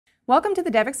Welcome to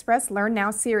the DevExpress Learn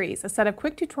Now series, a set of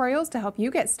quick tutorials to help you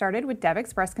get started with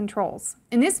DevExpress controls.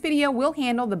 In this video, we'll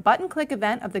handle the button-click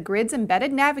event of the grid's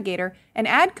embedded navigator and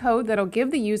add code that'll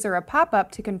give the user a pop-up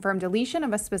to confirm deletion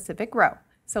of a specific row.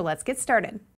 So let's get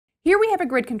started. Here we have a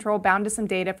grid control bound to some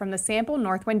data from the sample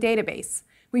Northwind database.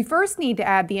 We first need to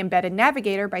add the embedded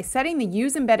navigator by setting the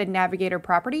useEmbeddedNavigator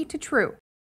property to true.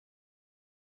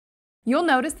 You'll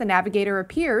notice the navigator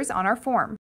appears on our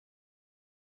form.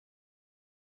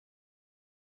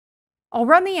 I'll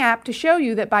run the app to show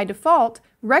you that by default,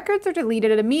 records are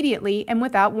deleted immediately and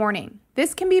without warning.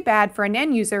 This can be bad for an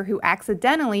end user who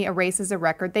accidentally erases a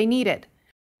record they needed.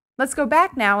 Let's go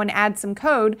back now and add some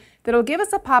code that'll give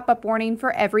us a pop-up warning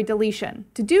for every deletion.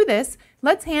 To do this,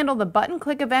 let's handle the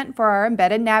button-click event for our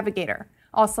embedded navigator.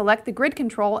 I'll select the grid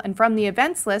control and from the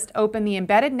events list, open the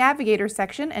embedded navigator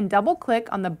section and double-click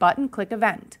on the button-click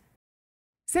event.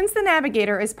 Since the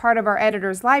navigator is part of our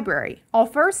editor's library, I'll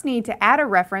first need to add a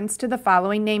reference to the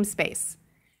following namespace.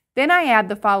 Then I add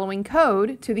the following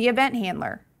code to the event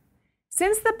handler.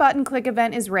 Since the button-click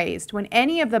event is raised when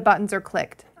any of the buttons are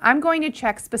clicked, I'm going to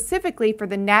check specifically for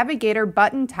the navigator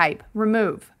button type,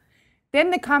 remove.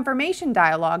 Then the confirmation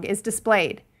dialog is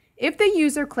displayed. If the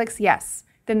user clicks yes,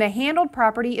 then the handled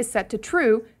property is set to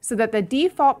true so that the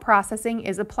default processing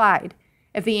is applied.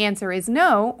 If the answer is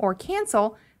no or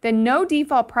cancel, then no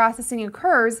default processing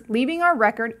occurs, leaving our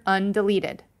record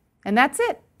undeleted. And that's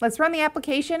it. Let's run the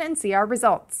application and see our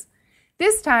results.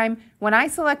 This time, when I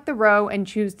select the row and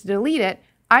choose to delete it,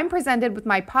 I'm presented with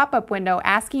my pop-up window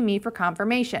asking me for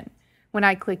confirmation. When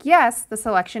I click yes, the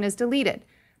selection is deleted.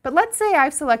 But let's say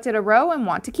I've selected a row and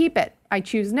want to keep it. I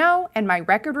choose no, and my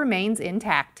record remains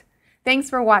intact.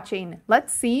 Thanks for watching.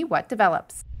 Let's see what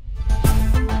develops.